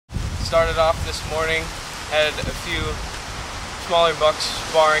Started off this morning, had a few smaller bucks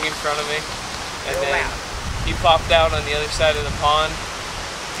sparring in front of me, and then he popped out on the other side of the pond.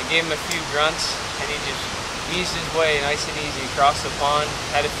 I gave him a few grunts, and he just eased his way nice and easy across the pond.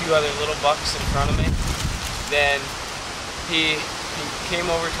 Had a few other little bucks in front of me. Then he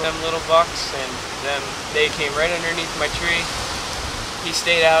came over to them little bucks, and then they came right underneath my tree. He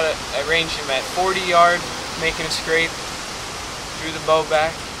stayed out I ranged him at 40 yards, making a scrape, threw the bow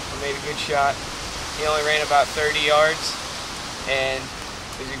back, and made a good shot. He only ran about 30 yards, and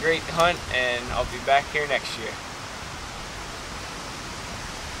it was a great hunt, and I'll be back here next year.